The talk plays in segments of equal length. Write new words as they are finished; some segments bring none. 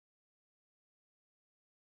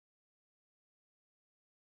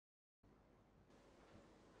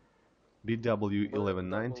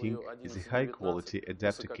BW1119 is a high-quality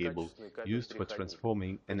adapter cable used for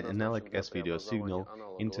transforming an analog S-video signal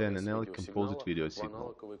into an analog composite video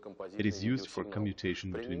signal. It is used for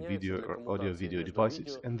commutation between video or audio-video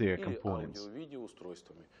devices and their components.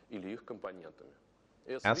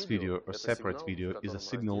 S-video or separate video is a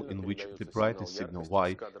signal in which the brightness signal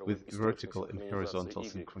Y with vertical and horizontal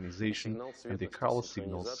synchronization and the color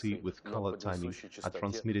signal C with color timing are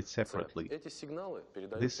transmitted separately.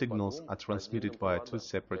 These signals are transmitted via two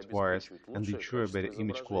separate wires and ensure better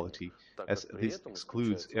image quality, as this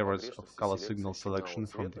excludes errors of color signal selection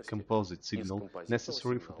from the composite signal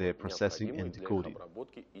necessary for their processing and decoding.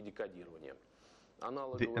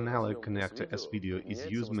 The analog connector S-video is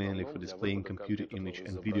used mainly for displaying computer image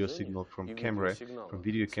and video signal from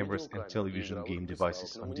video cameras and television game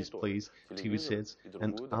devices on displays, TV sets,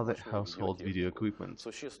 and other household video equipment.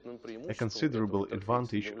 A considerable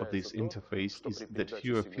advantage of this interface is that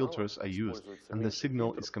fewer filters are used and the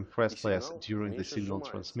signal is compressed less during the signal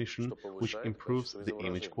transmission, which improves the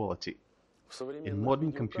image quality. In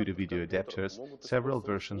modern computer video adapters, several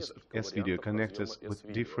versions of S-video connectors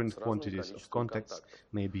with different quantities of contacts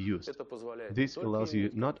may be used. This allows you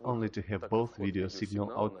not only to have both video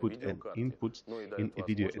signal output and input in a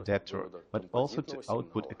video adapter, but also to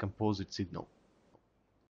output a composite signal.